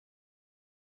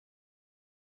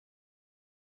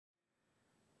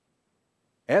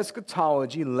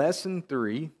Eschatology, Lesson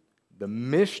 3, the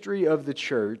mystery of the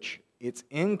church, its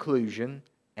inclusion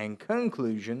and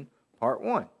conclusion, Part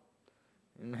 1.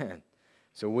 Amen.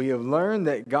 So we have learned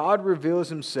that God reveals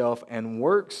Himself and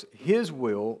works His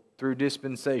will through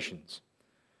dispensations.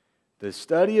 The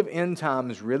study of end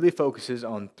times really focuses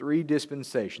on 3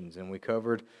 dispensations, and we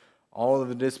covered all of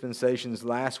the dispensations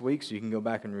last week, so you can go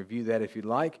back and review that if you'd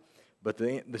like. But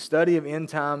the study of end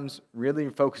times really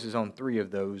focuses on 3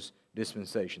 of those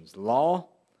dispensations. Law,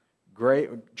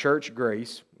 church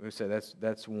grace, we say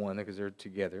that's one because they're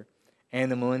together,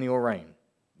 and the millennial reign.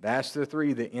 That's the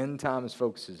 3 the end times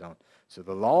focuses on. So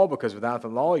the law, because without the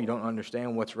law you don't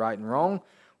understand what's right and wrong.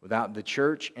 Without the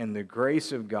church and the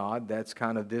grace of God, that's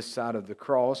kind of this side of the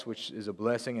cross, which is a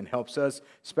blessing and helps us,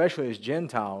 especially as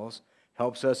Gentiles,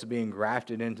 helps us being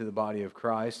grafted into the body of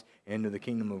Christ, into the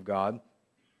kingdom of God,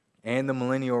 and the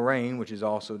millennial reign, which is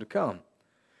also to come.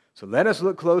 So let us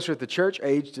look closer at the church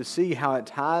age to see how it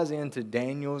ties into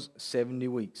Daniel's 70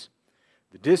 weeks.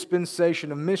 The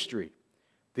dispensation of mystery.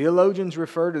 Theologians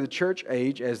refer to the church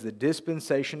age as the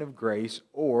dispensation of grace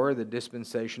or the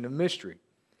dispensation of mystery.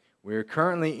 We are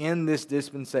currently in this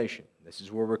dispensation. This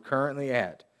is where we're currently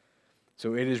at.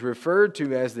 So it is referred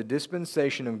to as the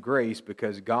dispensation of grace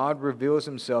because God reveals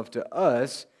Himself to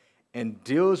us and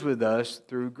deals with us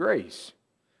through grace.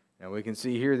 Now we can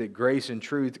see here that grace and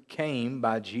truth came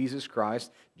by Jesus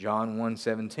Christ, John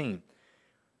 1:17.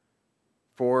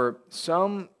 For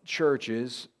some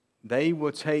churches, they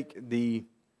will take the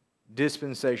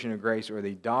dispensation of grace or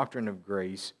the doctrine of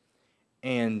grace,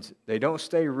 and they don't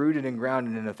stay rooted and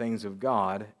grounded in the things of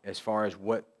God as far as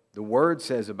what the Word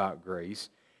says about grace.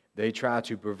 They try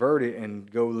to pervert it and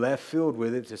go left field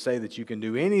with it to say that you can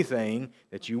do anything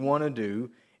that you want to do,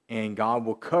 and God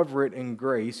will cover it in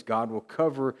grace. God will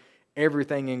cover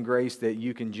everything in grace, that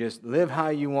you can just live how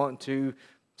you want to,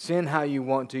 sin how you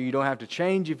want to. You don't have to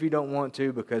change if you don't want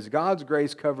to because God's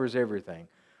grace covers everything.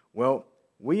 Well,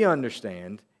 we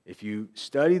understand, if you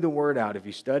study the Word out, if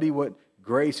you study what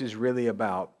grace is really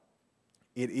about,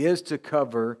 it is to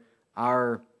cover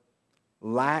our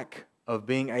lack of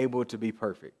being able to be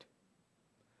perfect.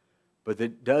 But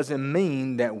that doesn't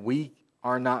mean that we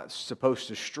are not supposed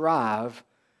to strive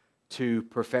to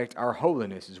perfect our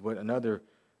holiness, is what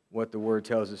the Word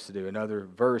tells us to do. Another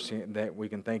verse that we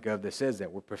can think of that says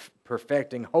that we're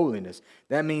perfecting holiness.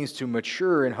 That means to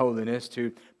mature in holiness,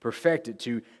 to perfect it,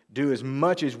 to do as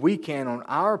much as we can on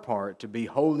our part to be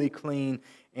holy, clean,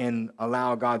 and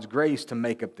allow God's grace to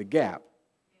make up the gap.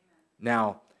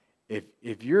 Now,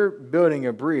 if you're building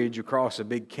a bridge across a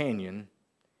big canyon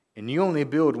and you only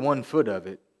build 1 foot of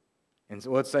it, and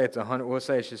so let's say it's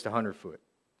just 100 foot.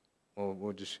 Well,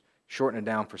 we'll just shorten it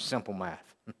down for simple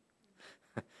math.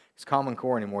 It's Common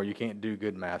Core anymore. You can't do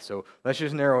good math. So let's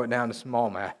just narrow it down to small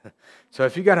math. So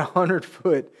if you got a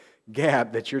 100-foot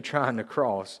gap that you're trying to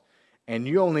cross, and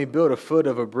you only build a foot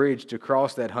of a bridge to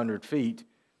cross that 100 feet,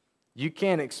 you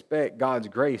can't expect God's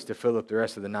grace to fill up the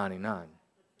rest of the 99.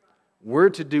 We're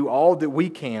to do all that we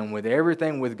can with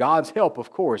everything, with God's help,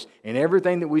 of course, and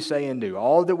everything that we say and do,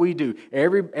 all that we do,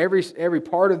 every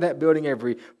part of that building,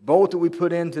 every bolt that we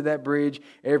put into that bridge,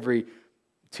 every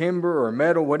timber or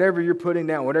metal, whatever you're putting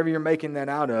down, whatever you're making that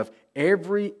out of,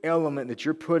 every element that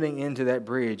you're putting into that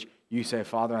bridge, you say,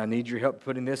 Father, I need your help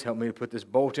putting this. Help me to put this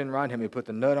bolt in right. Help me to put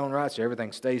the nut on right so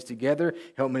everything stays together.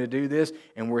 Help me to do this.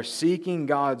 And we're seeking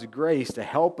God's grace to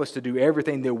help us to do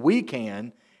everything that we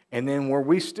can. And then where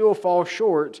we still fall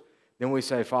short, then we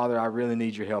say, Father, I really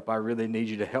need your help. I really need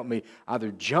you to help me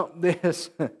either jump this,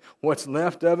 what's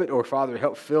left of it, or Father,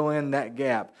 help fill in that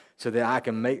gap so that I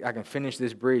can finish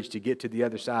this bridge to get to the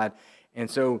other side.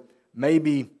 And so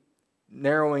maybe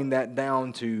narrowing that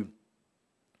down to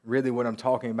really what I'm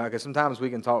talking about, because sometimes we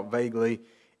can talk vaguely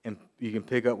and you can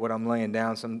pick up what I'm laying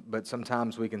down, but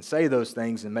sometimes we can say those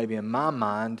things and maybe in my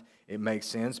mind it makes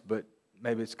sense, but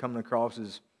maybe it's coming across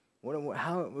as,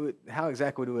 how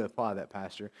exactly do we apply that,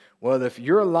 Pastor? Well, if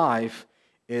your life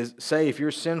is, say if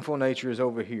your sinful nature is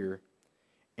over here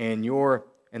and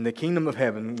the kingdom of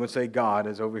heaven, let's say God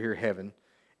is over here, heaven,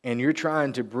 and you're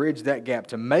trying to bridge that gap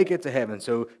to make it to heaven,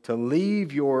 so to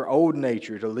leave your old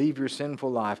nature, to leave your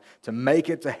sinful life, to make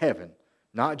it to heaven,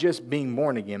 not just being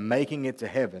born again, making it to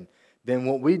heaven, then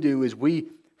what we do is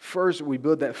we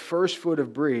build that first foot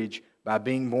of bridge by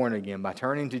being born again, by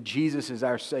turning to Jesus as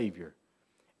our Savior.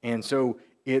 And so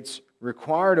it's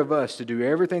required of us to do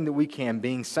everything that we can,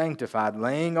 being sanctified,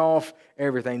 laying off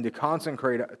everything to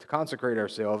consecrate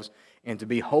ourselves and to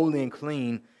be holy and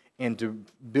clean, and to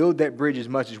build that bridge as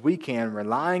much as we can,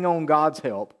 relying on God's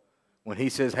help. When He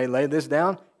says, hey, lay this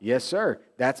down, yes, sir.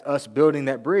 That's us building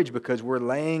that bridge because we're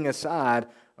laying aside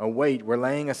a weight. We're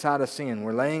laying aside a sin.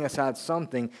 We're laying aside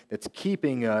something that's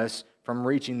keeping us from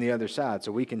reaching the other side.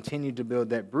 So we continue to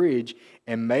build that bridge,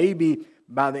 and maybe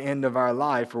by the end of our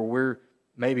life, where we're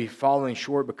maybe falling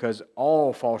short, because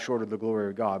all fall short of the glory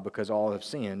of God, because all have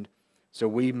sinned. So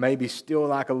we maybe still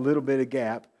like a little bit of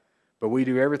gap, but we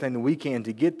do everything that we can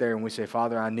to get there, and we say,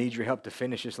 Father, I need your help to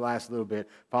finish this last little bit.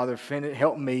 Father,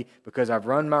 help me, because I've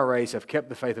run my race, I've kept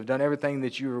the faith, I've done everything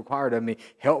that you required of me.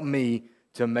 Help me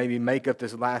to maybe make up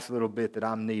this last little bit that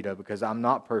I'm in need of, because I'm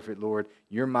not perfect, Lord.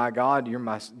 You're my God.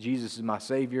 Jesus is my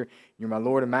Savior. You're my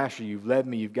Lord and Master. You've led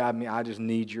me. You've guided me. I just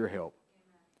need your help.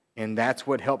 And that's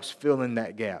what helps fill in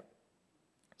that gap.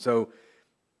 So,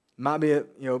 might be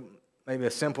maybe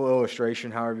a simple illustration,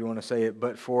 however you want to say it,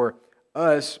 but for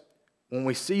us, when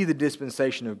we see the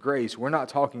dispensation of grace, we're not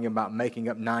talking about making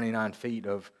up 99 feet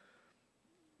of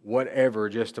whatever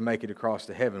just to make it across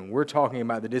to heaven. We're talking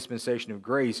about the dispensation of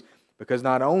grace, because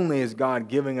not only is God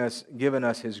given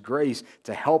us His grace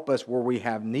to help us where we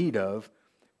have need of,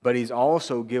 but He's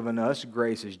also given us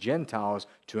grace as Gentiles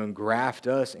to engraft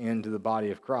us into the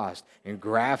body of Christ,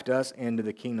 engraft us into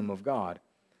the kingdom of God.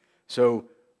 So,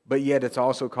 but yet it's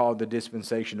also called the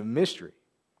dispensation of mystery,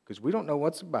 because we don't know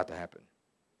what's about to happen.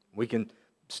 We can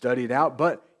study it out,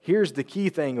 but here's the key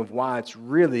thing of why it's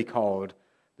really called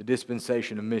the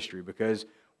dispensation of mystery, because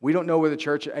we don't know where the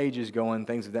church age is going,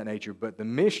 things of that nature, but the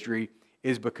mystery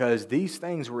is because these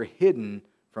things were hidden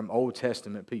from Old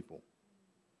Testament people.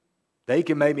 They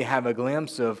can maybe have a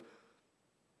glimpse of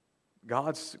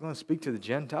God's going to speak to the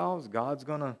Gentiles, God's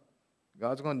going to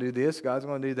do this, God's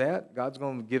going to do that, God's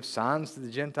going to give signs to the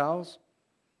Gentiles.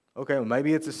 Okay, well,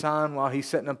 maybe it's a sign while He's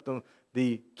setting up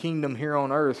the kingdom here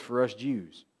on earth for us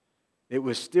Jews. It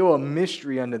was still a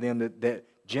mystery unto them that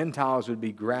Gentiles would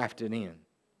be grafted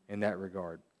in that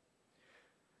regard.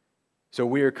 So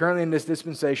we are currently in this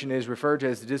dispensation. It is referred to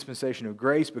as the dispensation of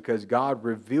grace, because God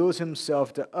reveals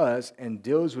Himself to us and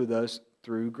deals with us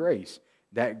through grace.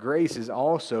 That grace is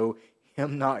also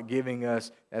Him not giving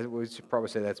us, as we should probably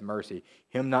say that's mercy,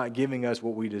 Him not giving us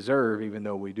what we deserve, even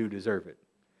though we do deserve it.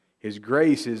 His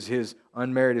grace is His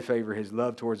unmerited favor, His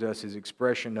love towards us, His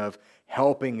expression of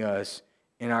helping us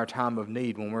in our time of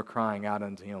need when we're crying out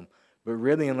unto Him. But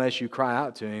really, unless you cry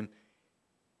out to Him,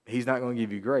 He's not going to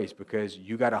give you grace, because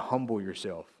you got to humble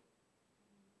yourself.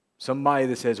 Somebody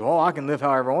that says, "Oh, I can live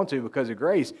however I want to because of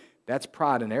grace," that's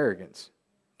pride and arrogance,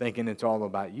 thinking it's all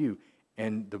about you.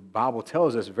 And the Bible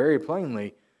tells us very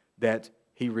plainly that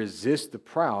He resists the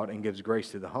proud and gives grace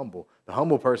to the humble. The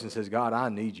humble person says, "God, I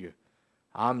need you.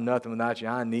 I'm nothing without you.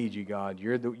 I need you, God.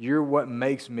 You're what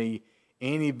makes me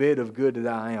any bit of good that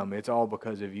I am. It's all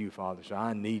because of you, Father. So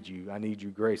I need you. I need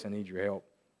your grace. I need your help."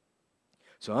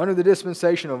 So under the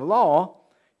dispensation of law,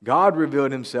 God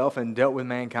revealed Himself and dealt with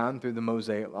mankind through the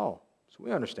Mosaic law. So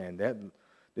we understand that.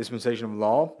 Dispensation of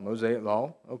law, Mosaic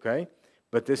law, okay.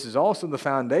 But this is also the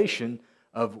foundation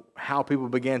of how people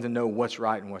began to know what's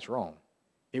right and what's wrong.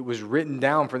 It was written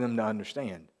down for them to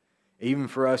understand. Even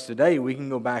for us today, we can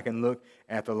go back and look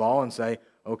at the law and say,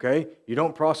 okay, you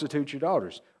don't prostitute your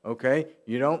daughters. Okay,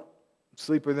 you don't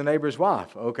sleep with the neighbor's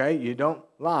wife. Okay, you don't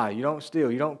lie, you don't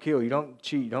steal, you don't kill, you don't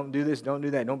cheat, you don't do this, don't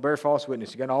do that, don't bear false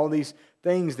witness. You got all these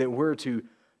things that we're to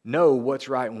know what's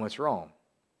right and what's wrong.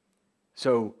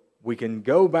 So we can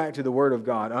go back to the Word of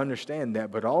God, understand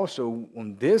that, but also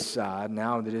on this side,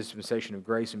 now the dispensation of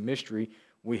grace and mystery,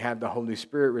 we have the Holy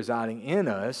Spirit residing in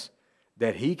us,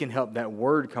 that He can help that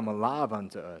Word come alive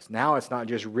unto us. Now it's not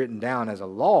just written down as a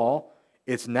law,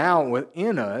 it's now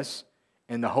within us,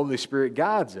 and the Holy Spirit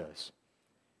guides us.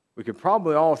 We could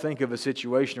probably all think of a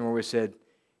situation where we said,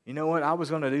 you know what, I was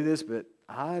going to do this, but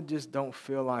I just don't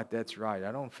feel like that's right.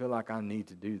 I don't feel like I need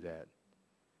to do that.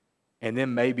 And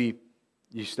then maybe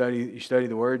you study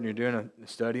the Word and you're doing a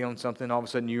study on something, all of a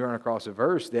sudden you run across a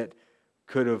verse that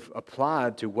could have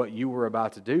applied to what you were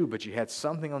about to do, but you had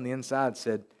something on the inside that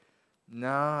said, no,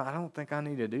 I don't think I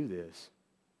need to do this.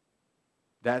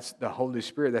 That's the Holy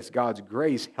Spirit. That's God's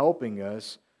grace helping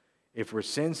us. If we're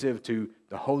sensitive to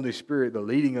the Holy Spirit, the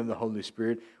leading of the Holy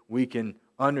Spirit, we can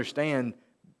understand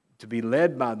to be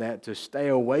led by that, to stay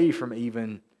away from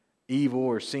even evil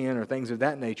or sin or things of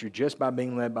that nature just by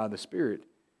being led by the Spirit.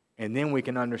 And then we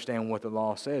can understand what the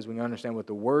law says. We can understand what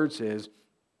the Word says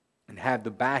and have the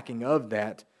backing of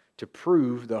that to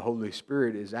prove the Holy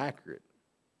Spirit is accurate.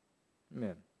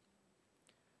 Amen.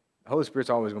 The Holy Spirit's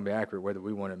always going to be accurate whether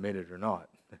we want to admit it or not.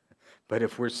 But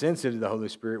if we're sensitive to the Holy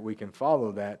Spirit, we can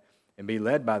follow that and be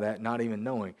led by that, not even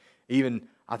knowing. Even,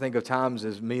 I think of times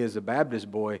as me as a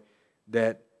Baptist boy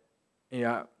that,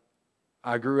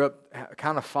 I grew up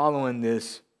kind of following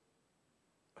this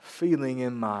feeling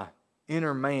in my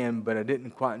inner man, but I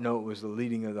didn't quite know it was the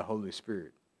leading of the Holy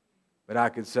Spirit. But I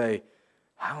could say,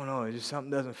 I don't know, it's just something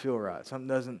doesn't feel right. Something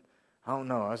doesn't, I don't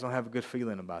know, I just don't have a good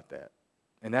feeling about that.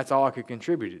 And that's all I could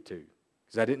contribute it to,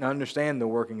 because I didn't understand the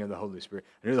working of the Holy Spirit.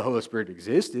 I knew the Holy Spirit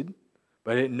existed,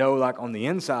 but I didn't know, like, on the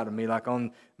inside of me, like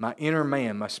on my inner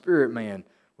man, my spirit man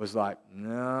was like,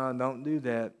 no, don't do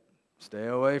that. Stay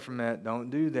away from that. Don't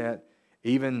do that.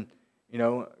 Even,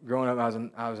 growing up,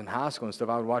 I was in high school and stuff,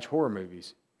 I would watch horror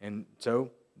movies. And so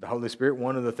the Holy Spirit,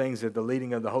 one of the things that the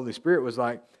leading of the Holy Spirit was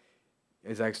like,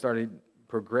 as I started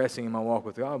progressing in my walk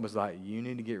with God, was like, you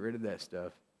need to get rid of that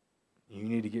stuff. You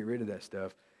need to get rid of that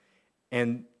stuff.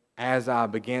 And as I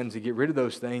began to get rid of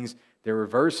those things, there were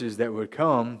verses that would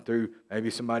come through maybe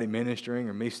somebody ministering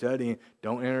or me studying.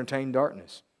 Don't entertain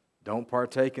darkness. Don't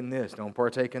partake in this. Don't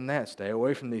partake in that. Stay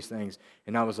away from these things.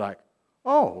 And I was like,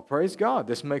 oh, praise God.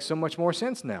 This makes so much more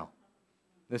sense now.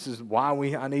 This is why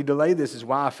I need to lay this. This is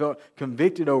why I felt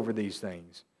convicted over these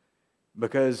things.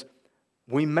 Because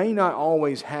we may not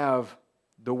always have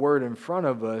the word in front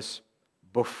of us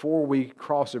before we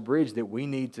cross a bridge that we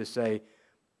need to say,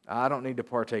 I don't need to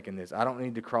partake in this. I don't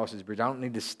need to cross this bridge. I don't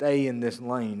need to stay in this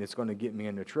lane that's going to get me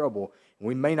into trouble.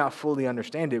 We may not fully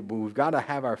understand it, but we've got to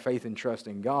have our faith and trust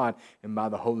in God and by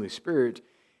the Holy Spirit.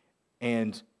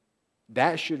 And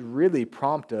that should really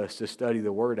prompt us to study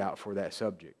the Word out for that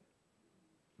subject.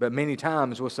 But many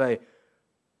times we'll say,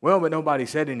 well, but nobody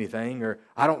said anything, or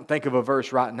I don't think of a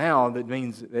verse right now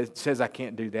that says I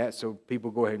can't do that, so people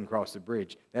go ahead and cross the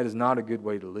bridge. That is not a good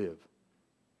way to live.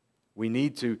 We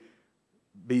need to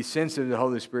be sensitive to the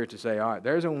Holy Spirit to say, all right,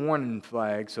 there's a warning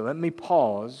flag, so let me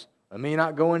pause. Let me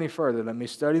not go any further. Let me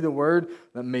study the Word.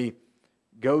 Let me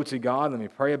go to God. Let me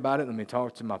pray about it. Let me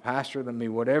talk to my pastor. Let me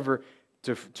whatever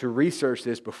to research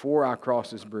this before I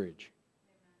cross this bridge.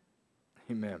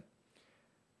 Amen.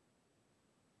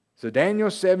 So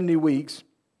Daniel's 70 weeks,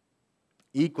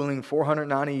 equaling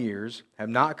 490 years, have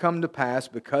not come to pass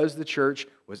because the church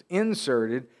was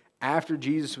inserted after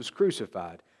Jesus was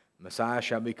crucified. Messiah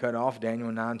shall be cut off,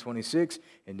 Daniel 9:26,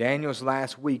 and Daniel's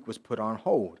last week was put on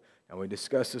hold. Now we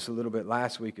discussed this a little bit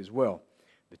last week as well.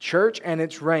 The church and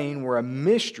its reign were a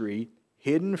mystery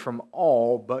hidden from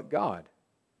all but God.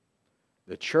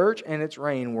 The church and its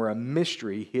reign were a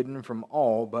mystery hidden from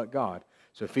all but God.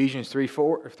 So Ephesians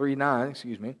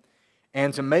 3:9,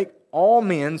 and to make all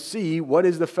men see what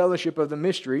is the fellowship of the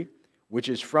mystery, which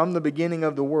is from the beginning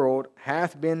of the world,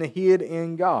 hath been hid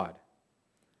in God,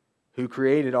 who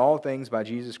created all things by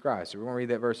Jesus Christ. So we're going to read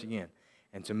that verse again.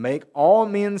 And to make all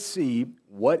men see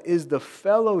what is the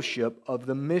fellowship of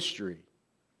the mystery.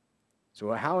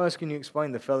 So how else can you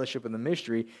explain the fellowship of the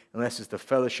mystery unless it's the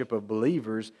fellowship of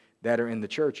believers that are in the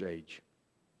church age?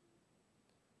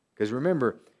 Because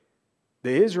remember, the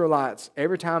Israelites,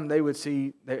 every time they would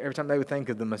think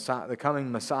of the Messiah, the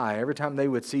coming Messiah, every time they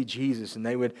would see Jesus, and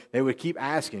they would keep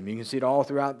asking him. You can see it all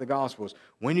throughout the Gospels.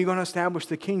 When are you going to establish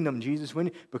the kingdom, Jesus?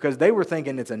 Because they were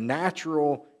thinking it's a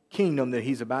natural kingdom that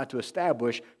he's about to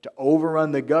establish to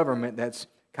overrun the government that's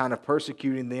kind of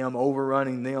persecuting them,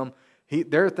 overrunning them.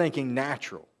 They're thinking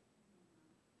natural.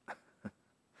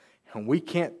 And we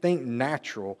can't think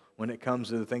natural when it comes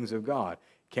to the things of God.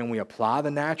 Can we apply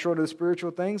the natural to the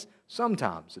spiritual things?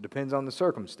 Sometimes. It depends on the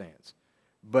circumstance.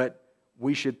 But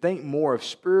we should think more of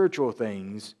spiritual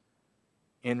things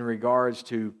in regards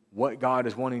to what God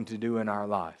is wanting to do in our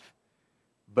life.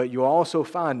 But you'll also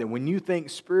find that when you think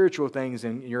spiritual things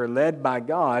and you're led by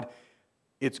God,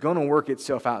 it's going to work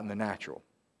itself out in the natural.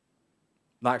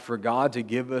 Like for God to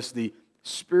give us the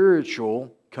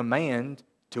spiritual command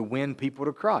to win people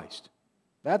to Christ.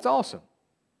 That's awesome.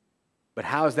 But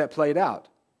how is that played out?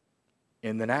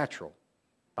 In the natural.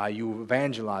 By you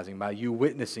evangelizing, by you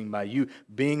witnessing, by you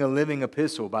being a living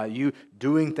epistle, by you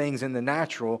doing things in the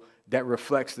natural that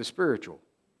reflects the spiritual.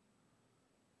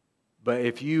 But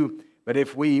if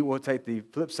we'll take the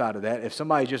flip side of that, if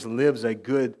somebody just lives a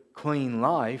good, clean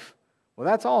life, well,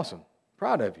 that's awesome.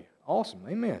 Proud of you. Awesome.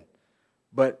 Amen.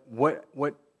 But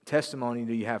what testimony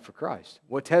do you have for Christ?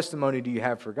 What testimony do you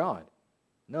have for God?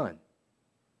 None.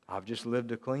 I've just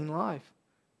lived a clean life.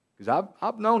 Because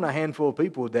I've known a handful of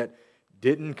people that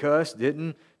didn't cuss,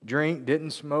 didn't drink, didn't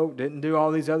smoke, didn't do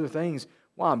all these other things.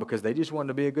 Why? Because they just wanted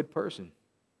to be a good person.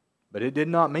 But it did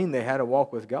not mean they had to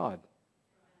walk with God.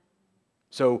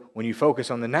 So when you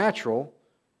focus on the natural,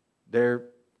 there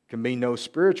can be no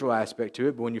spiritual aspect to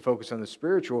it. But when you focus on the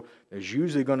spiritual, there's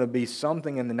usually going to be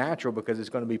something in the natural because it's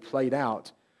going to be played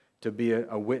out to be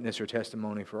a witness or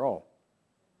testimony for all.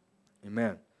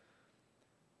 Amen.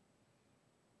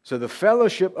 So the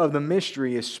fellowship of the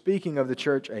mystery is speaking of the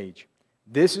church age.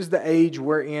 This is the age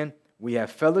wherein we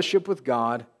have fellowship with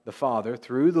God the Father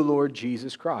through the Lord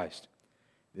Jesus Christ.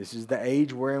 This is the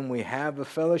age wherein we have a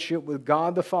fellowship with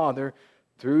God the Father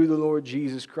through the Lord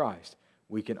Jesus Christ.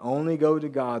 We can only go to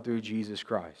God through Jesus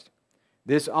Christ.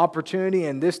 This opportunity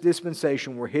and this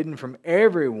dispensation were hidden from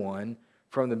everyone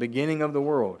from the beginning of the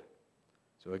world.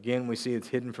 So again, we see it's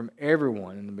hidden from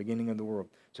everyone in the beginning of the world.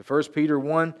 So 1 Peter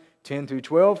 1, 10 through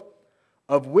 12,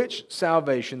 of which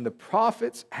salvation the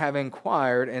prophets have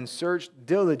inquired and searched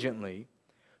diligently,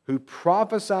 who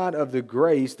prophesied of the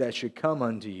grace that should come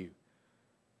unto you.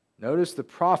 Notice the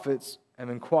prophets have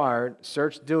inquired,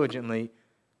 searched diligently,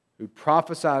 who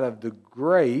prophesied of the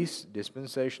grace,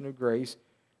 dispensation of grace,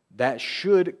 that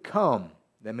should come.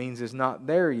 That means it's not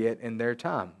there yet in their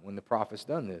time when the prophets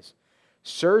done this.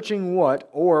 Searching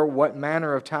what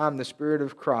manner of time the Spirit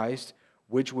of Christ,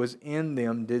 which was in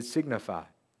them, did signify,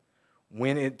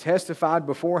 when it testified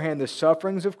beforehand the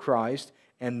sufferings of Christ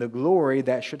and the glory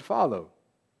that should follow.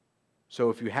 So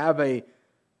if you have a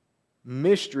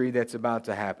mystery that's about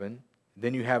to happen,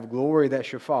 then you have glory that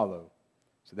should follow.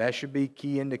 So that should be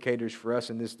key indicators for us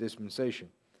in this dispensation.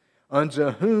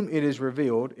 Unto whom it was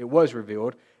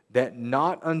revealed, that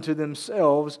not unto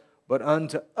themselves, but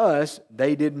unto us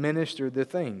they did minister the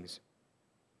things,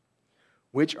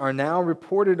 which are now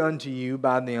reported unto you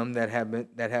by them that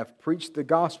have preached the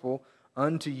gospel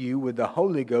unto you with the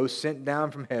Holy Ghost sent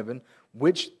down from heaven,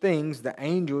 which things the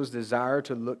angels desire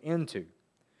to look into.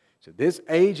 So this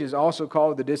age is also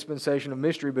called the dispensation of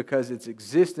mystery because its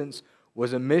existence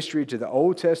was a mystery to the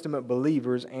Old Testament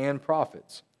believers and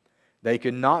prophets. They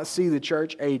could not see the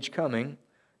church age coming.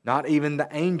 Not even the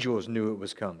angels knew it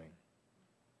was coming.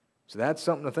 So that's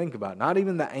something to think about. Not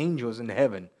even the angels in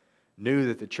heaven knew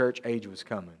that the church age was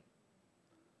coming.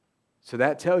 So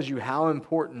that tells you how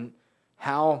important,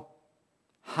 how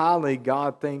highly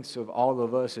God thinks of all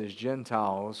of us as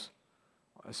Gentiles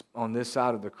on this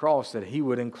side of the cross, that He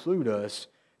would include us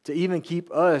to even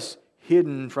keep us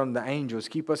hidden from the angels,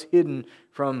 keep us hidden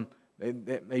from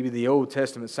maybe the Old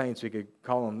Testament saints, we could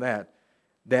call them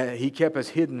that He kept us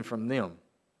hidden from them.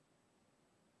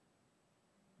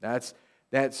 That's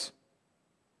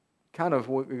kind of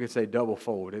what we could say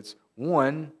double-fold. It's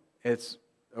one, it's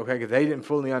okay, because they didn't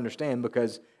fully understand,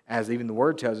 because as even the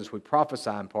Word tells us, we prophesy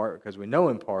in part because we know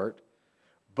in part.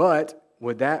 But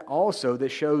with that also, that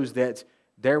shows that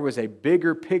there was a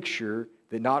bigger picture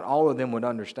that not all of them would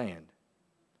understand.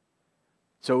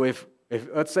 So if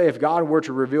let's say if God were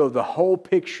to reveal the whole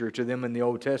picture to them in the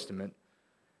Old Testament,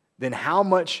 then how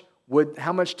much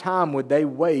time would they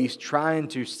waste trying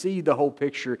to see the whole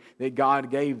picture that God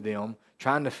gave them,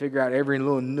 trying to figure out every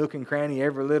little nook and cranny,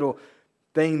 every little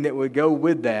thing that would go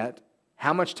with that?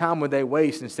 How much time would they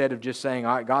waste instead of just saying,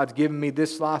 all right, God's given me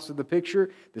this slice of the picture.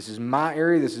 This is my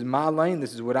area. This is my lane.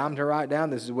 This is what I'm to write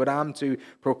down. This is what I'm to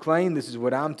proclaim. This is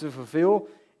what I'm to fulfill.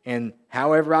 And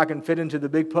however I can fit into the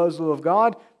big puzzle of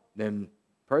God, then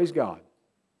praise God.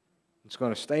 I'm just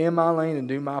going to stay in my lane and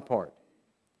do my part.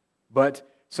 But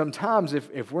sometimes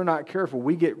if we're not careful,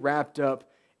 we get wrapped up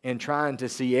in trying to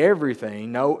see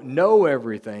everything, know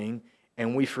everything,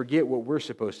 and we forget what we're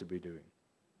supposed to be doing.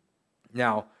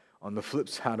 Now, on the flip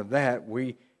side of that,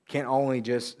 we can't only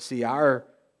just see our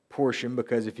portion,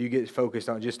 because if you get focused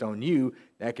just on you,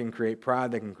 that can create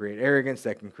pride, that can create arrogance,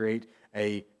 that can create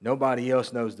a nobody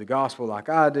else knows the gospel like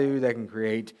I do, that can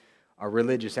create a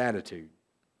religious attitude.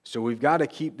 So we've got to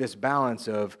keep this balance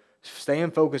of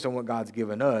staying focused on what God's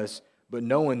given us, but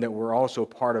knowing that we're also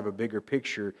part of a bigger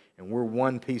picture and we're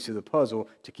one piece of the puzzle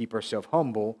to keep ourselves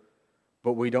humble,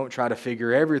 but we don't try to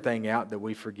figure everything out that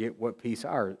we forget what piece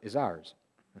is ours.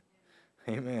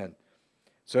 Amen.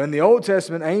 So in the Old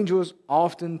Testament, angels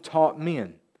often taught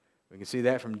men. We can see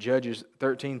that from Judges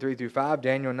 13, 3 through 5,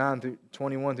 Daniel 9, through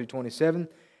 21 through 27,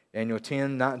 Daniel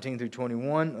 10, 19 through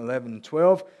 21, 11 and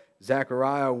 12,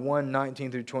 Zechariah 1,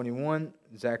 19 through 21,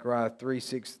 Zechariah 3,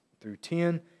 6 through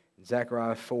 10, and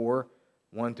Zechariah 4,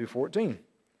 1 through 14.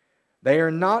 They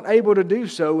are not able to do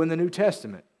so in the New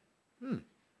Testament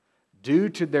due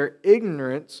to their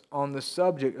ignorance on the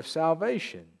subject of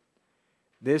salvation.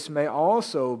 This may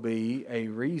also be a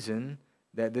reason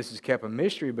that this is kept a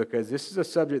mystery, because this is a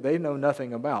subject they know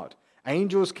nothing about.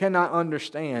 Angels cannot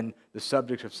understand the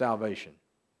subject of salvation.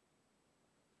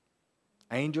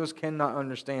 Angels cannot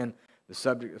understand the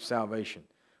subject of salvation.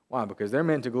 Why? Because they're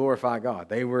meant to glorify God.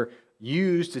 They were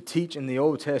used to teach in the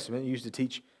Old Testament, used to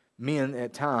teach men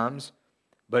at times,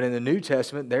 but in the New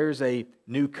Testament, there's a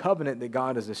new covenant that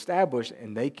God has established,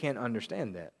 and they can't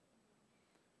understand that.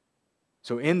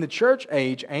 So in the church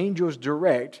age, angels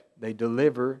direct, they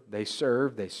deliver, they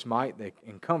serve, they smite,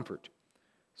 and comfort.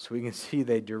 So we can see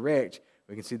they direct.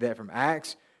 We can see that from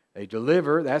Acts. They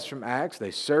deliver, that's from Acts.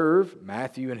 They serve,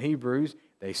 Matthew and Hebrews.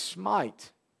 They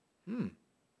smite.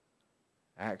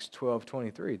 Acts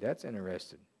 12:23, that's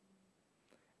interesting.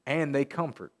 And they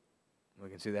comfort. We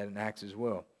can see that in Acts as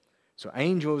well. So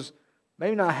angels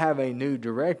maybe not have a new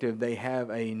directive, they have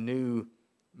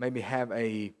maybe have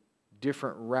a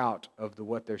different route of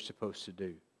what they're supposed to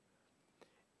do.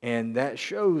 And that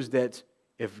shows that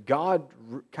if God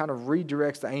kind of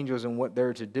redirects the angels in what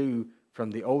they're to do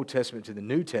from the Old Testament to the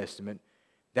New Testament,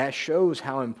 that shows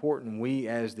how important we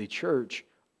as the church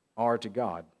are to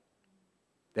God.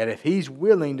 That if He's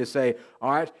willing to say,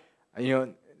 all right,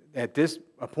 at this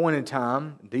appointed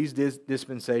time, these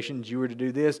dispensations, you were to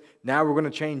do this, now we're going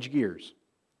to change gears.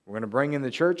 We're going to bring in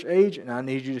the church age, and I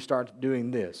need you to start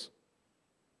doing this.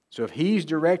 So if He's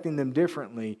directing them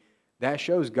differently, that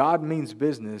shows God means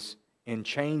business in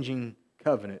changing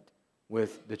covenant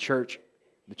with the church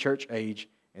age,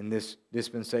 and this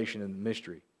dispensation and the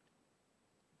mystery.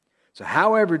 So,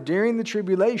 however, during the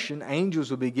tribulation, angels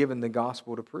will be given the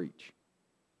gospel to preach.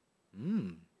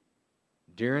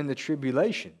 During the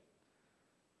tribulation.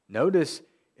 Notice,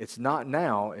 it's not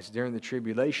now, it's during the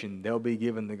tribulation they'll be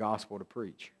given the gospel to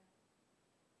preach.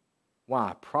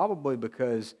 Why? Probably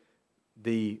because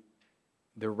the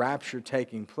rapture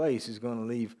taking place is going to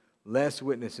leave less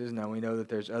witnesses. Now, we know that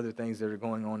there's other things that are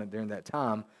going on during that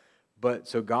time, but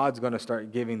so God's going to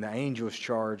start giving the angels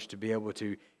charge to be able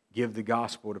to give the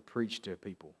gospel to preach to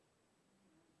people.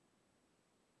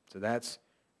 So that's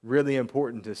really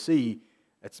important to see.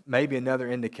 It's maybe another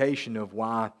indication of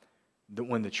why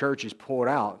when the church is poured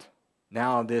out,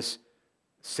 now this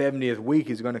 70th week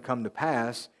is going to come to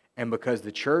pass, and because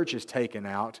the church is taken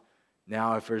out,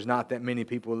 now if there's not that many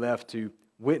people left to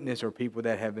witness or people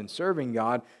that have been serving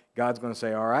God, God's going to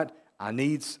say, all right, I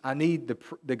need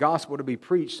the gospel to be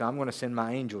preached, so I'm going to send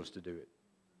my angels to do it.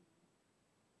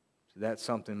 So that's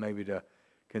something maybe to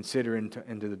consider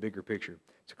into the bigger picture.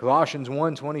 So Colossians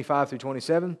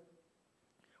 1:25-27,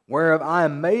 whereof I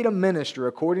am made a minister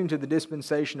according to the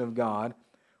dispensation of God,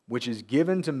 which is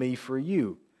given to me for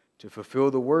you, to fulfill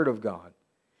the word of God,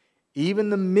 even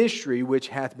the mystery which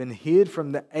hath been hid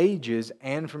from the ages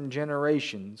and from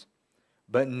generations,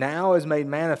 but now is made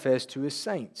manifest to His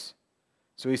saints.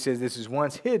 So he says this is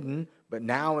once hidden, but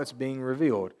now it's being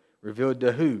revealed. Revealed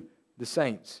to who? The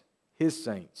saints, His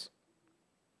saints.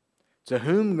 To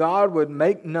whom God would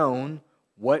make known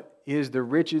what is the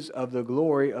riches of the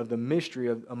glory of the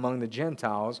mystery among the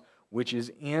Gentiles, which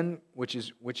is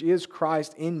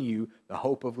Christ in you, the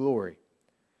hope of glory.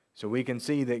 So we can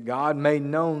see that God made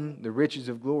known the riches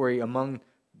of glory among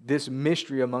this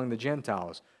mystery among the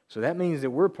Gentiles. So that means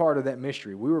that we're part of that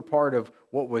mystery. We were part of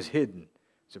what was hidden.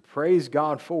 So praise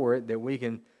God for it, that we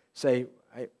can say,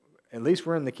 hey, at least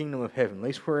we're in the kingdom of heaven. At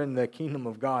least we're in the kingdom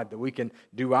of God, that we can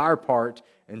do our part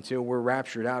until we're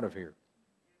raptured out of here.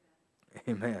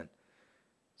 Amen.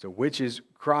 So which is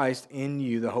Christ in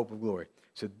you, the hope of glory.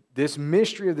 So this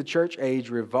mystery of the church age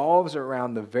revolves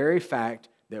around the very fact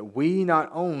that we not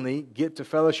only get to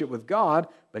fellowship with God,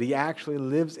 but He actually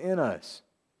lives in us.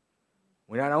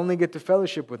 We not only get to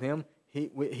fellowship with Him,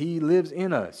 He lives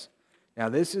in us. Now,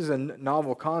 this is a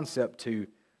novel concept to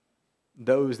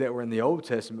those that were in the Old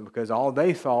Testament, because all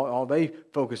they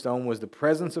focused on was the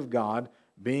presence of God,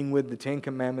 being with the Ten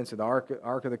Commandments of the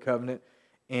Ark of the Covenant,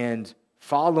 and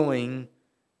following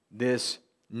this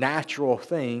natural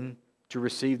thing to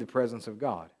receive the presence of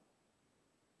God.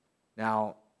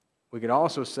 Now, we could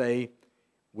also say,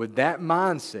 with that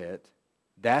mindset,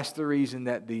 that's the reason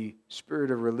that the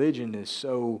spirit of religion is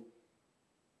so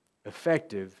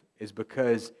effective, is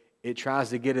because it tries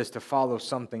to get us to follow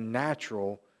something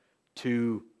natural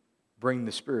to bring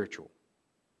the spiritual.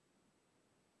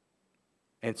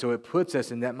 And so it puts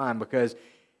us in that mind, because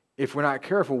if we're not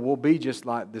careful, we'll be just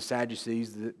like the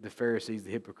Sadducees, the Pharisees,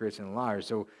 the hypocrites, and the liars.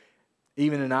 So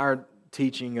even in our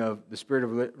teaching of the spirit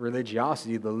of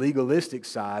religiosity, the legalistic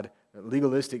side, the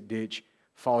legalistic ditch,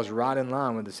 falls right in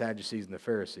line with the Sadducees and the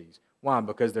Pharisees. Why?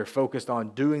 Because they're focused on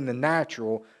doing the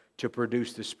natural to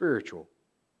produce the spiritual.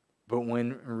 But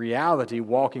when in reality,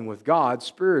 walking with God,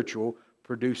 spiritual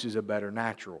produces a better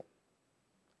natural.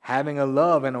 Having a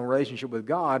love and a relationship with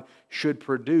God should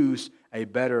produce a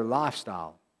better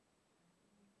lifestyle.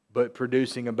 But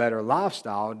producing a better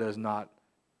lifestyle does not,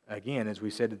 again, as we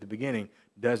said at the beginning,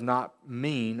 does not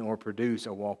mean or produce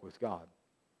a walk with God.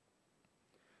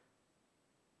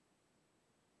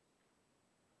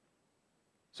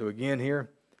 So again here,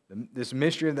 this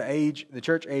mystery of the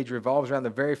church age revolves around the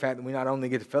very fact that we not only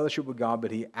get to fellowship with God, but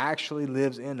He actually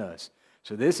lives in us.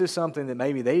 So this is something that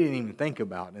maybe they didn't even think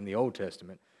about in the Old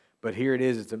Testament. But here it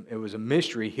is. It was a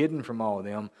mystery hidden from all of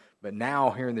them. But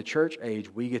now, here in the church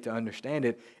age, we get to understand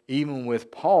it, even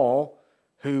with Paul,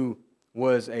 who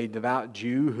was a devout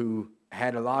Jew who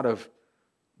had a lot of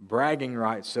bragging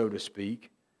rights, so to speak,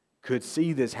 could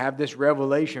see this, have this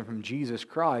revelation from Jesus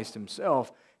Christ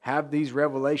himself, have these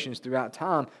revelations throughout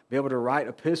time, be able to write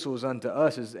epistles unto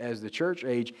us as the church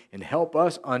age and help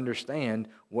us understand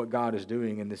what God is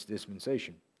doing in this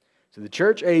dispensation. So the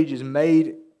church age is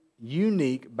made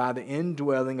unique by the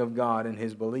indwelling of God in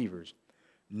His believers.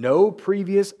 No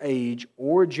previous age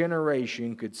or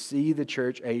generation could see the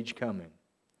church age coming.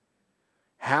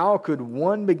 How could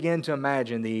one begin to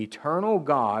imagine the eternal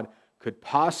God could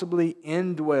possibly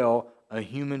indwell a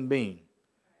human being?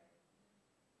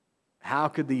 How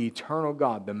could the eternal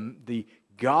God, the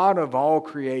God of all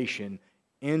creation,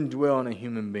 indwell in a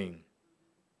human being?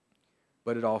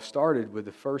 But it all started with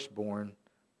the firstborn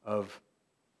of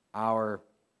our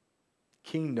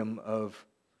kingdom of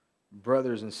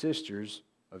brothers and sisters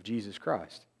of Jesus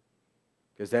Christ.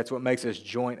 Because that's what makes us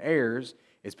joint heirs,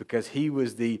 is because He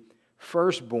was the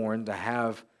firstborn to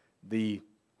have the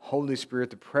Holy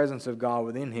Spirit, the presence of God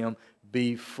within Him,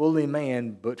 be fully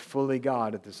man but fully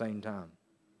God at the same time.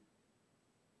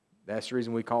 That's the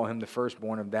reason we call Him the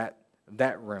firstborn of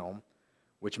that realm,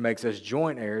 which makes us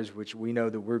joint heirs, which we know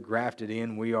that we're grafted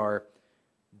in, we are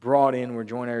brought in, we're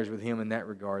joint heirs with Him in that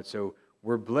regard. So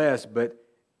we're blessed, but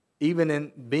even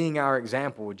in being our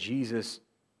example, Jesus,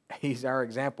 He's our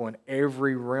example in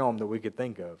every realm that we could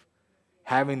think of.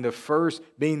 Being the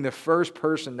first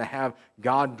person to have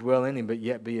God dwell in Him, but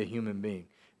yet be a human being.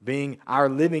 Being our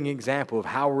living example of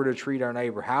how we're to treat our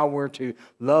neighbor, how we're to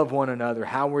love one another,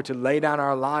 how we're to lay down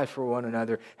our life for one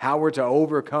another, how we're to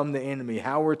overcome the enemy,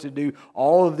 how we're to do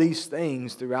all of these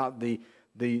things throughout the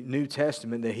New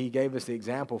Testament that He gave us the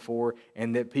example for,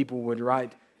 and that people would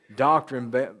write doctrine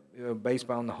based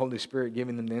on the Holy Spirit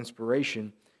giving them the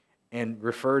inspiration, and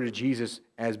refer to Jesus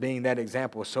as being that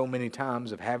example so many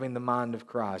times of having the mind of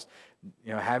Christ,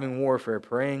 having warfare,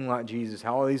 praying like Jesus,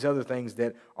 all these other things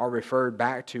that are referred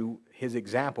back to His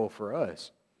example for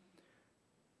us.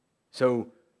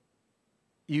 So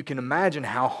you can imagine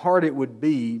how hard it would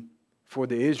be for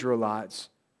the Israelites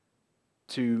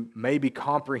to maybe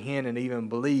comprehend and even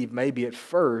believe, maybe at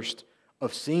first,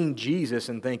 of seeing Jesus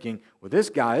and thinking, well, this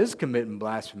guy is committing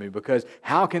blasphemy, because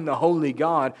how can the holy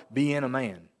God be in a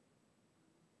man?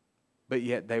 But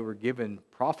yet they were given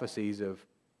prophecies of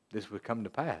this would come to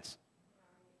pass.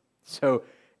 So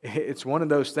it's one of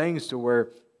those things to where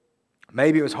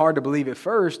maybe it was hard to believe at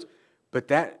first, but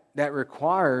that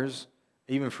requires,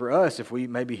 even for us, if we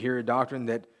maybe hear a doctrine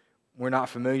that we're not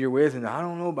familiar with, and I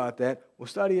don't know about that, we'll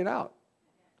study it out.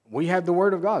 We have the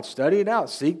Word of God. Study it out.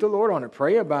 Seek the Lord on it.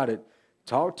 Pray about it.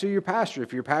 Talk to your pastor.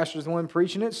 If your pastor's the one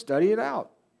preaching it, study it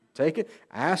out. Take it,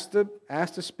 ask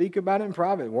to speak about it in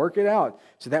private. Work it out.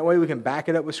 So that way we can back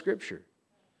it up with Scripture.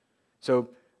 So,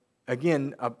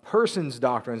 again, a person's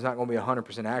doctrine is not going to be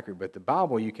 100% accurate, but the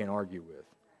Bible you can't argue with.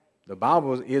 The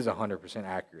Bible is 100%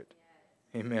 accurate.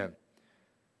 Amen.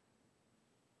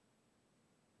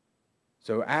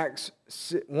 So Acts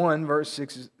 1, verse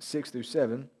 6 through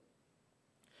 7.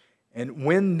 And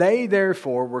when they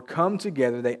therefore were come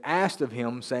together, they asked of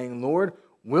Him, saying, Lord,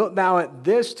 wilt thou at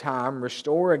this time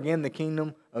restore again the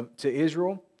kingdom to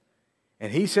Israel?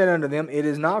 And He said unto them, It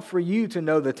is not for you to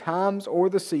know the times or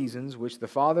the seasons which the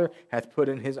Father hath put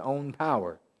in His own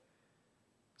power.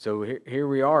 So here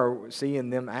we are seeing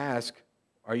them ask,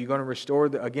 are you going to restore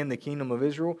again the kingdom of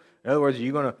Israel? In other words, are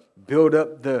you going to build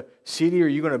up the city? Are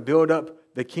you going to build up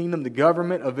the kingdom, the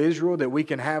government of Israel, that we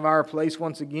can have our place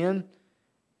once again?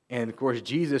 And of course,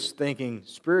 Jesus, thinking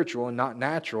spiritual and not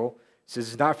natural, says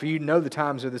it's not for you to know the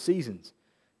times or the seasons,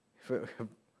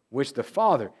 which the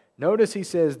Father, notice He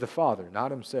says the Father,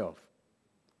 not Himself,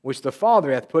 which the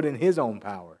Father hath put in His own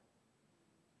power.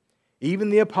 Even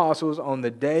the apostles on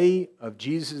the day of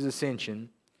Jesus' ascension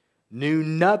knew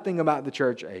nothing about the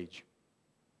church age.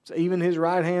 So even His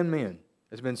right-hand men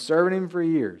that's been serving Him for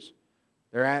years,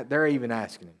 they're even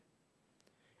asking Him.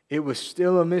 It was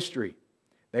still a mystery.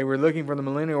 They were looking for the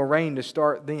millennial reign to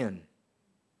start then.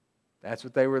 That's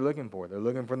what they were looking for. They're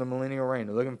looking for the millennial reign.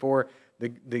 They're looking for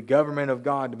the government of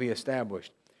God to be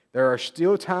established. There are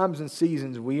still times and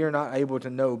seasons we are not able to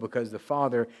know because the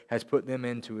Father has put them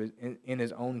in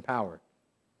His own power.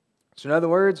 So in other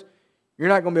words, you're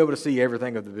not going to be able to see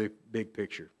everything of the big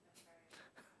picture.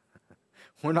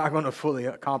 We're not going to fully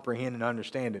comprehend and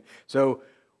understand it. So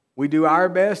we do our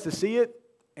best to see it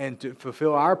and to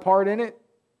fulfill our part in it.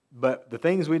 But the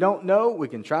things we don't know, we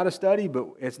can try to study, but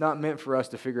it's not meant for us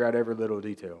to figure out every little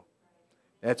detail.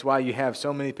 That's why you have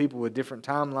so many people with different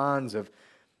timelines of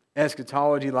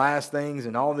eschatology, last things,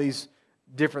 and all these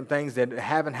different things that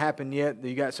haven't happened yet.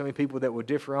 You got so many people that will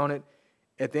differ on it.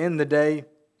 At the end of the day,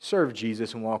 serve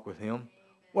Jesus and walk with Him.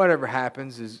 Whatever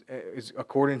happens is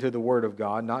according to the Word of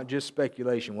God, not just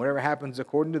speculation. Whatever happens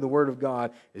according to the Word of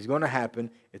God is going to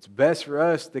happen. It's best for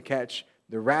us to catch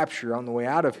the rapture on the way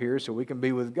out of here so we can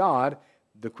be with God.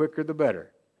 The quicker the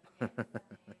better.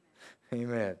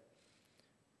 Amen.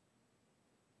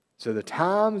 So the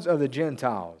times of the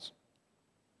Gentiles.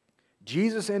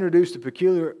 Jesus introduced a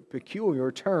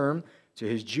peculiar term to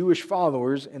His Jewish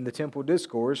followers in the temple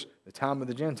discourse, the time of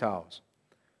the Gentiles.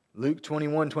 Luke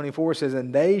 21:24 says,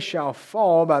 "And they shall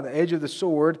fall by the edge of the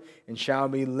sword, and shall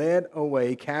be led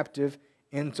away captive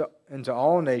into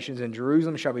all nations, and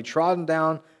Jerusalem shall be trodden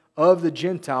down of the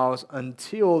Gentiles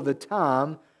until the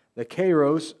time, the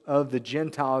kairos of the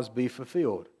Gentiles be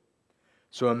fulfilled."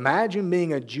 So imagine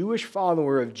being a Jewish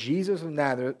follower of Jesus of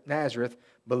Nazareth,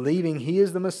 believing He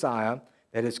is the Messiah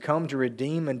that has come to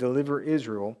redeem and deliver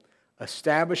Israel,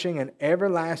 establishing an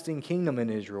everlasting kingdom in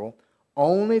Israel,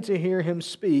 only to hear Him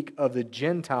speak of the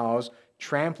Gentiles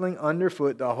trampling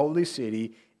underfoot the holy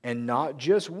city, and not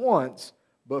just once,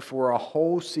 but for a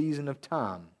whole season of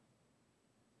time.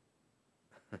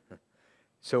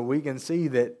 So we can see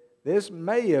that this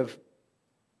may have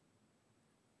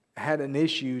had an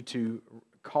issue to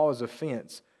cause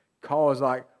offense, cause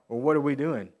like, well, what are we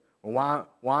doing? Well,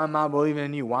 why am I believing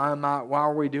in you? Why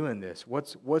are we doing this?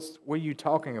 What are you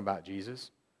talking about,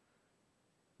 Jesus?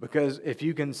 Because if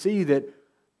you can see that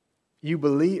you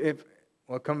believe,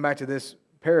 coming back to this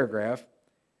paragraph,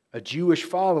 a Jewish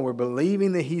follower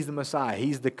believing that He's the Messiah,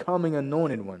 He's the coming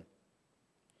anointed one,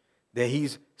 that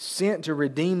He's sent to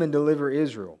redeem and deliver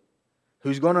Israel,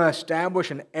 who's going to establish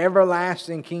an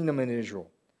everlasting kingdom in Israel.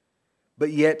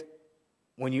 But yet,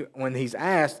 when He's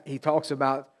asked, He talks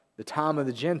about the time of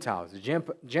the Gentiles. The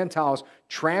Gentiles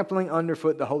trampling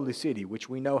underfoot the holy city, which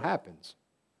we know happens.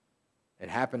 It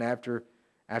happened after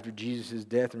Jesus'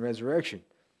 death and resurrection.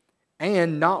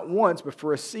 And not once, but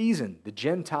for a season, the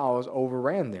Gentiles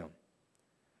overran them.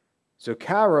 So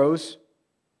kairos,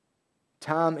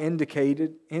 time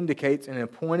indicates an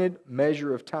appointed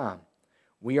measure of time.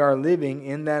 We are living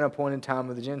in that appointed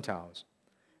time of the Gentiles.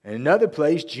 In another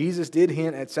place, Jesus did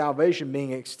hint at salvation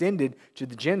being extended to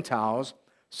the Gentiles,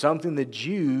 something the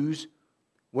Jews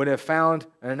would have found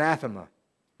an anathema,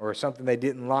 or something they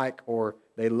didn't like or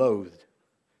they loathed,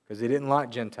 because they didn't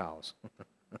like Gentiles.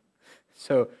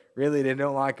 So really they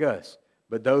don't like us.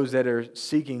 But those that are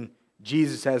seeking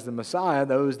Jesus as the Messiah,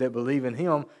 those that believe in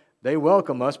Him, they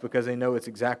welcome us because they know it's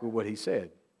exactly what He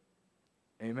said.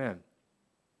 Amen.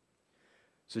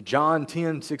 So John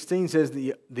 10:16 says,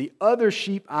 the other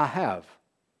sheep I have.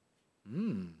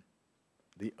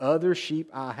 The other sheep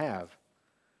I have,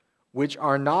 which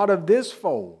are not of this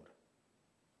fold.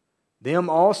 Them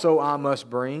also I must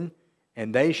bring,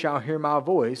 and they shall hear my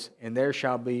voice, and there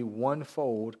shall be one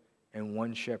fold and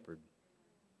one shepherd.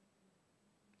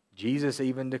 Jesus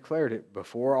even declared it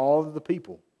before all of the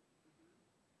people.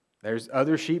 There's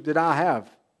other sheep that I have.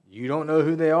 You don't know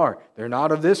who they are. They're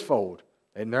not of this fold,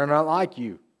 and they're not like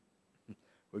you.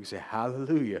 We can say,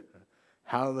 hallelujah.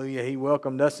 Hallelujah. He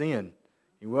welcomed us in.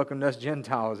 He welcomed us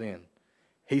Gentiles in.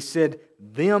 He said,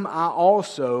 them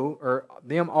also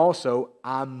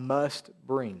I must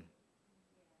bring.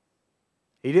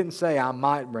 He didn't say I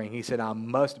might bring. He said I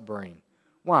must bring.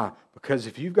 Why? Because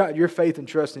if you've got your faith and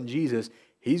trust in Jesus,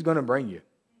 He's going to bring you.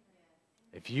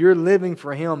 If you're living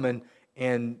for Him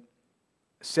and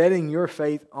setting your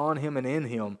faith on Him and in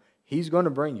Him, He's going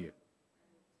to bring you.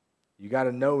 You got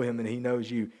to know Him and He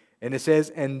knows you. And it says,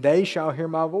 and they shall hear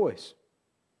my voice.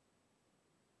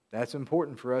 That's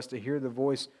important for us to hear the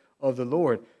voice of the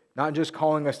Lord. Not just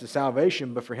calling us to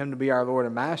salvation, but for Him to be our Lord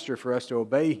and Master, for us to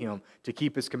obey Him, to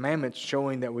keep His commandments,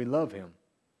 showing that we love Him.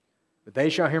 But they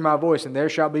shall hear my voice, and there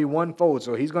shall be one fold.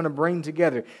 So He's going to bring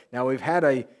together. Now we've had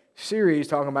a series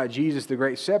talking about Jesus, the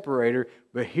great separator,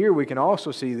 but here we can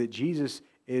also see that Jesus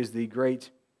is the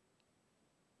great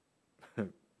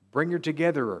bringer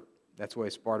togetherer. That's the way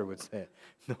Sparta would say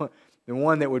it. The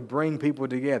one that would bring people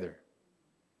together.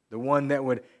 The one that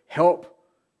would help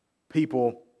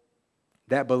people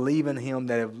that believe in Him,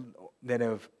 that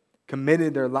have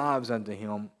committed their lives unto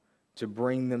Him, to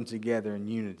bring them together in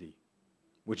unity.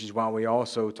 Which is why we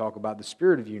also talk about the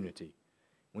spirit of unity.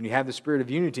 When you have the spirit of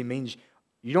unity, it means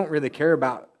you don't really care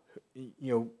about,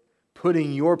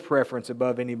 putting your preference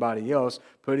above anybody else,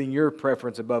 putting your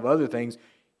preference above other things.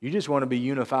 You just want to be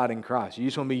unified in Christ. You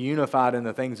just want to be unified in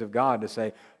the things of God, to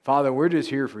say, Father, we're just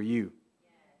here for you.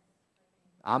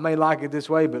 I may like it this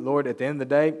way, but Lord, at the end of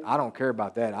the day, I don't care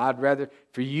about that. I'd rather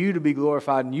for you to be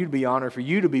glorified and you to be honored, for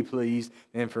you to be pleased,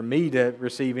 than for me to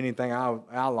receive anything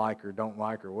I like or don't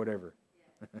like or whatever.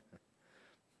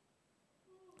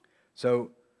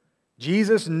 So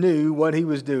Jesus knew what he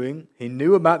was doing. He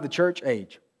knew about the church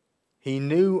age. He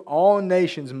knew all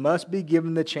nations must be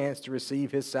given the chance to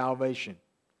receive his salvation.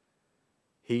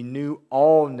 He knew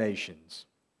all nations,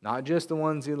 not just the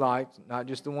ones he liked, not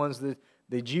just the ones that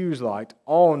the Jews liked.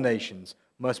 All nations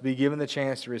must be given the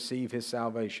chance to receive his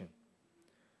salvation.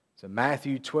 So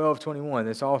Matthew 12:21,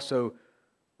 that's also,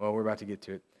 well, we're about to get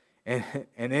to it.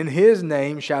 And in his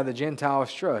name shall the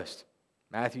Gentiles trust.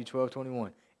 Matthew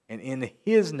 12:21. And in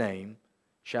his name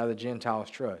shall the Gentiles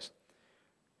trust.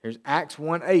 Here's Acts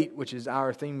 1:8, which is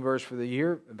our theme verse for the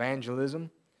year,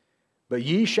 evangelism. But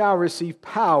ye shall receive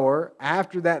power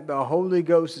after that the Holy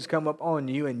Ghost is come upon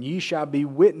you, and ye shall be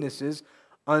witnesses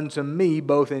unto me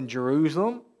both in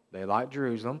Jerusalem, they like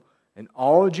Jerusalem, and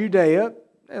all Judea,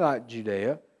 they like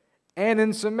Judea, and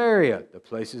in Samaria, the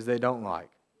places they don't like,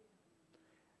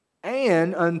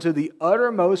 and unto the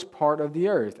uttermost part of the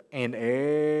earth, and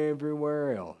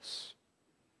everywhere else.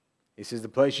 He says the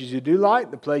places you do like,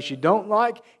 the place you don't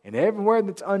like, and everywhere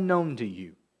that's unknown to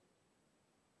you.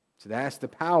 So that's the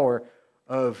power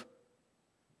of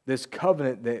this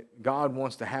covenant that God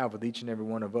wants to have with each and every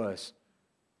one of us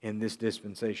in this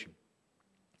dispensation.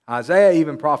 Isaiah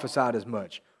even prophesied as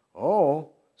much. Oh,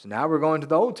 so now we're going to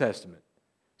the Old Testament.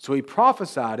 So he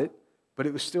prophesied it, but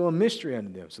it was still a mystery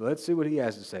unto them. So let's see what he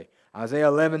has to say. Isaiah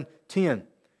 11:10.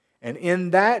 And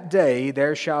in that day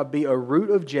there shall be a root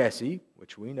of Jesse,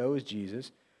 which we know is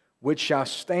Jesus, which shall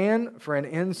stand for an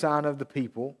ensign of the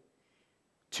people.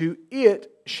 To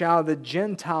it shall the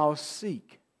Gentiles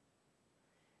seek,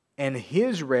 and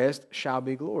his rest shall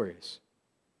be glorious.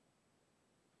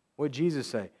 What did Jesus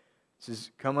say? He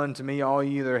says, come unto me, all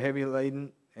ye that are heavy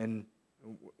laden and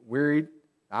wearied,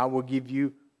 I will give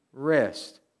you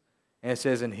rest. And it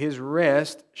says, and his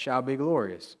rest shall be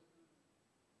glorious.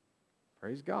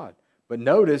 Praise God. But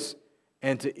notice,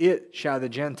 and to it shall the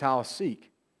Gentiles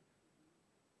seek.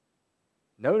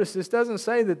 Notice this doesn't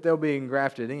say that they'll be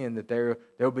engrafted in, that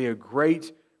there'll be a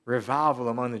great revival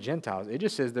among the Gentiles. It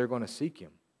just says they're going to seek him.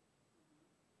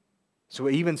 So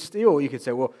even still, you could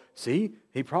say, well, see,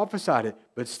 he prophesied it,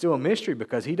 but it's still a mystery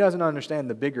because he doesn't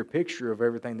understand the bigger picture of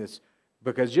everything that's,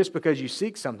 because just because you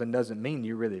seek something doesn't mean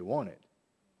you really want it.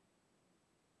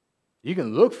 You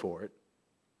can look for it,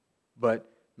 but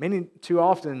too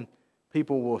often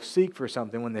people will seek for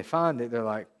something. When they find it, they're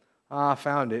like, I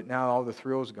found it, now all the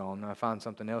thrill's gone, I find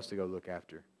something else to go look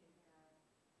after.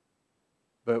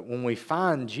 But when we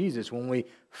find Jesus, when we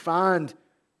find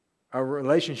a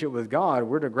relationship with God,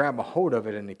 we're to grab a hold of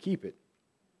it and to keep it.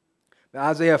 Now,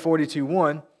 Isaiah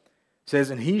 42:1 says,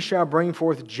 and he shall bring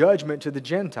forth judgment to the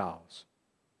Gentiles.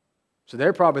 So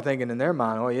they're probably thinking in their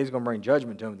mind, oh, he's going to bring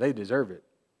judgment to them. They deserve it.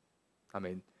 I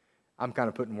mean, I'm kind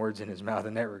of putting words in his mouth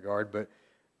in that regard,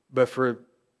 but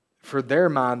for their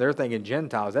mind, they're thinking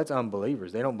Gentiles, that's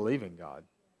unbelievers. They don't believe in God.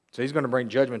 So he's going to bring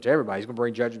judgment to everybody. He's going to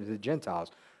bring judgment to the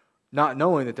Gentiles, not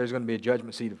knowing that there's going to be a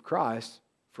judgment seat of Christ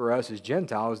for us as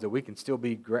Gentiles, that we can still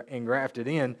be engrafted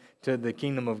in to the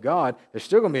kingdom of God. There's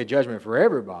still going to be a judgment for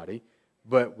everybody,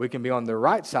 but we can be on the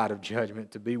right side of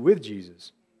judgment to be with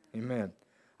Jesus. Amen.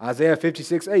 Isaiah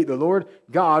 56:8, the Lord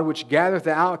God, which gathereth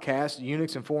the outcasts,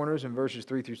 eunuchs and foreigners, in verses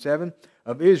 3-7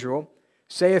 of Israel,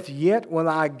 saith, yet will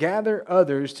I gather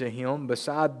others to him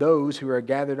beside those who are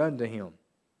gathered unto him.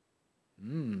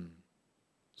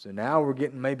 So now we're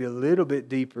getting maybe a little bit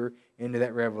deeper into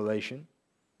that revelation,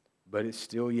 but it's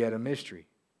still yet a mystery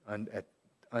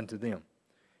unto them.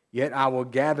 Yet I will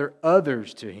gather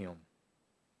others to him.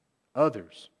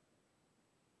 Others.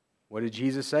 What did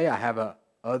Jesus say? I have a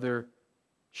other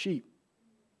sheep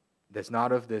that's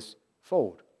not of this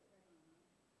fold.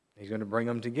 He's going to bring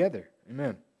them together.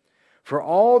 Amen. For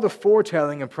all the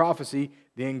foretelling and prophecy,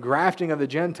 the engrafting of the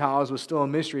Gentiles was still a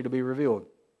mystery to be revealed.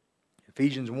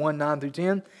 Ephesians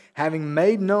 1:9-10, having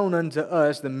made known unto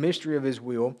us the mystery of his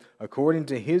will, according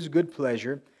to his good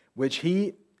pleasure, which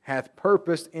he hath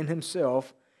purposed in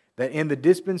himself, that in the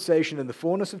dispensation of the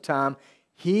fullness of time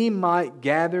he might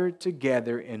gather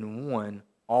together in one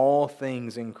all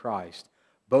things in Christ,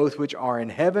 both which are in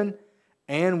heaven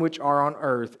and which are on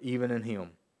earth, even in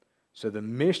him. So the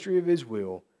mystery of his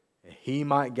will, that he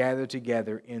might gather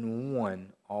together in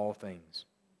one all things.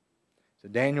 So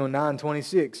Daniel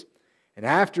 9:26, and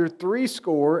after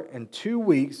 62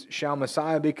 weeks shall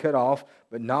Messiah be cut off,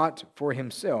 but not for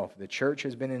himself. The church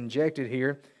has been injected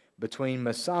here between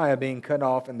Messiah being cut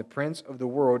off and the prince of the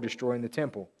world destroying the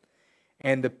temple.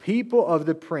 And the people of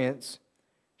the prince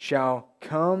shall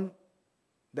come,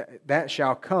 that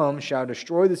shall come shall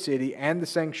destroy the city and the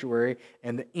sanctuary,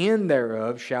 and the end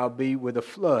thereof shall be with a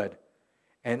flood.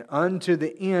 And unto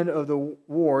the end of the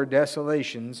war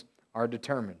desolations are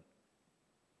determined.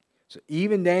 So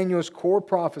even Daniel's core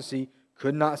prophecy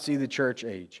could not see the church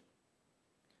age.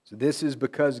 So this is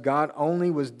because God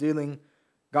was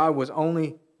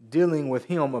only dealing with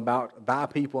him about thy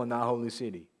people and thy holy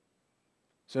city.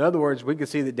 So in other words, we can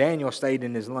see that Daniel stayed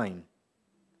in his lane.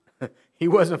 He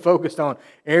wasn't focused on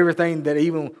everything that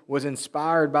even was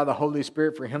inspired by the Holy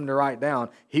Spirit for him to write down.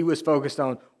 He was focused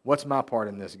on, what's my part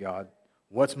in this, God?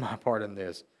 What's my part in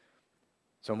this?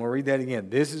 So I'm going to read that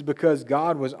again. This is because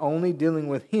God was only dealing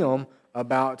with him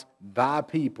about thy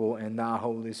people and thy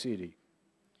holy city.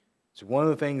 So one of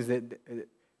the things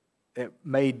that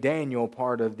made Daniel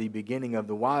part of the beginning of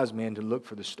the wise men to look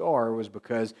for the star was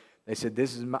because they said,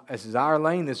 this is our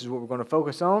lane, this is what we're going to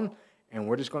focus on, and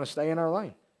we're just going to stay in our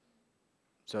lane.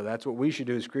 So that's what we should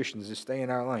do as Christians, is stay in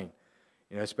our lane.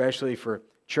 Especially for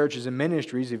churches and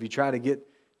ministries, if you try to get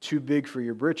too big for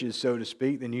your britches, so to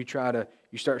speak, then you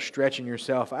start stretching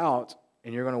yourself out,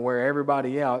 and you're going to wear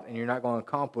everybody out, and you're not going to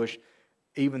accomplish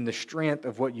even the strength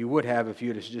of what you would have if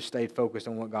you had just stayed focused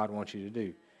on what God wants you to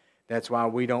do. That's why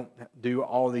we don't do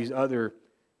all these other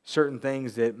certain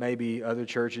things that maybe other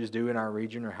churches do in our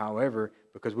region or however,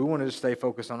 because we want to just stay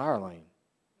focused on our lane.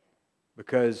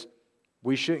 Because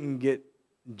we shouldn't get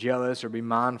jealous or be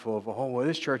mindful of, oh, well,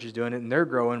 this church is doing it and they're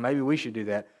growing, maybe we should do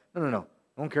that. No.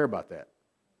 I don't care about that.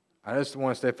 I just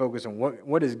want to stay focused on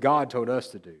what has God told us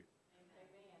to do.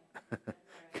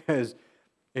 Because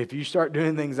if you start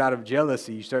doing things out of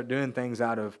jealousy, you start doing things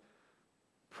out of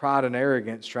pride and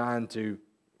arrogance, trying to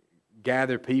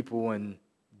gather people and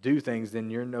do things, then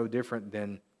you're no different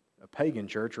than a pagan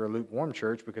church or a lukewarm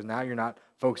church, because now you're not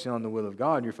focusing on the will of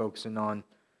God, you're focusing on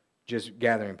just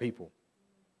gathering people.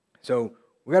 So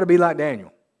we got to be like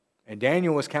Daniel. And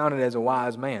Daniel was counted as a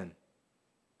wise man.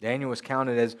 Daniel was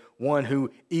counted as one who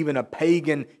even a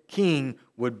pagan king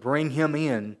would bring him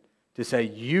in to say,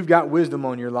 you've got wisdom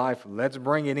on your life, let's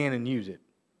bring it in and use it.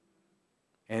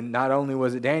 And not only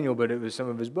was it Daniel, but it was some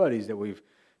of his buddies that we've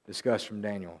discussed from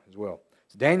Daniel as well.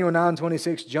 So Daniel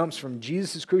 9:26 jumps from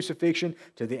Jesus' crucifixion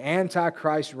to the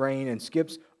Antichrist reign and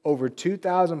skips over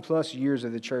 2,000 plus years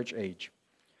of the church age.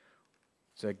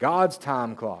 So God's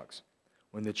time clocks.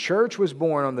 When the church was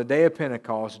born on the day of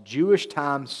Pentecost, Jewish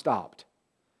time stopped.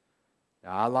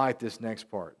 Now I like this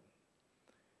next part.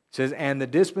 It says, and the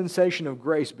dispensation of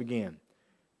grace began.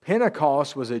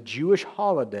 Pentecost was a Jewish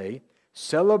holiday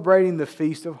celebrating the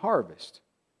Feast of Harvest.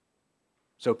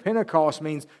 So Pentecost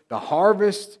means the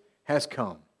harvest has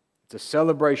come. It's a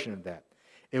celebration of that.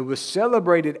 It was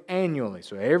celebrated annually.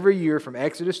 So every year from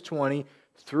Exodus 20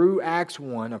 through Acts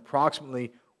 1,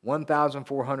 approximately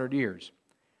 1,400 years.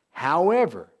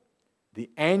 However, the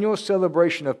annual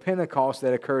celebration of Pentecost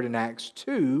that occurred in Acts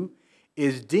 2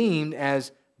 is deemed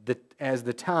as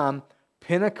the time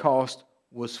Pentecost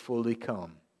was fully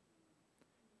come.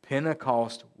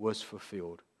 Pentecost was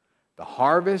fulfilled. The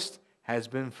harvest has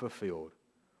been fulfilled.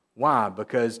 Why?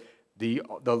 Because the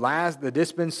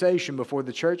dispensation before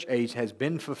the church age has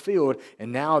been fulfilled,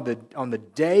 and now on the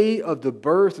day of the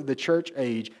birth of the church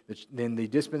age, then the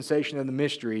dispensation of the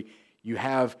mystery, you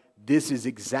have, this is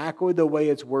exactly the way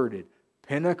it's worded.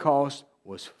 Pentecost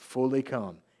was fully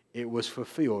come. It was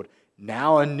fulfilled.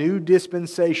 Now a new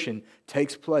dispensation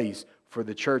takes place for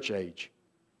the church age.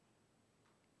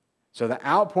 So the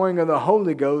outpouring of the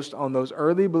Holy Ghost on those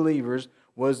early believers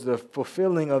was the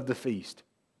fulfilling of the feast.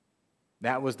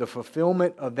 That was the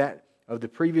fulfillment of the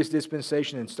previous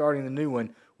dispensation, and starting the new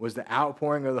one was the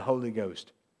outpouring of the Holy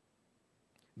Ghost.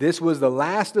 This was the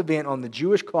last event on the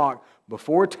Jewish clock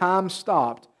before time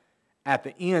stopped at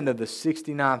the end of the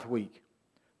 69th week.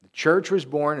 The church was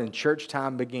born and church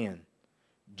time began.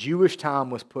 Jewish time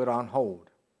was put on hold.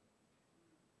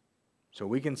 So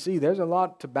we can see there's a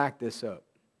lot to back this up.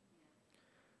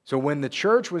 So when the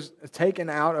church was taken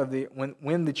out of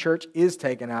when the church is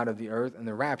taken out of the earth in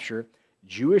the rapture,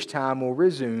 Jewish time will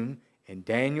resume, and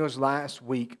Daniel's last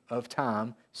week of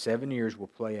time, 7 years, will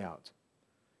play out.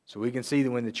 So we can see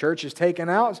that when the church is taken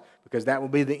out, because that will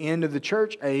be the end of the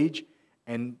church age,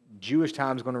 and Jewish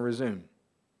time is going to resume.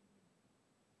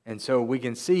 And so we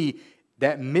can see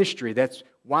that mystery. That's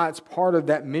why it's part of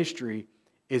that mystery,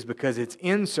 is because it's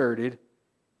inserted,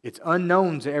 it's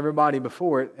unknown to everybody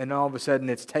before it, and all of a sudden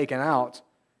it's taken out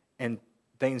and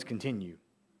things continue.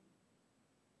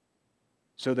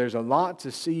 So there's a lot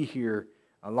to see here,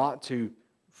 a lot to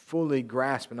fully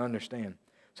grasp and understand.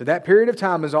 So that period of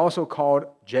time is also called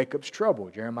Jacob's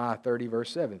trouble, Jeremiah 30, verse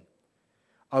 7.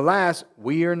 Alas,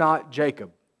 we are not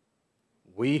Jacob.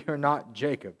 We are not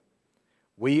Jacob.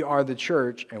 We are the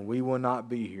church, and we will not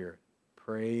be here.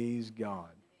 Praise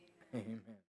God. Amen.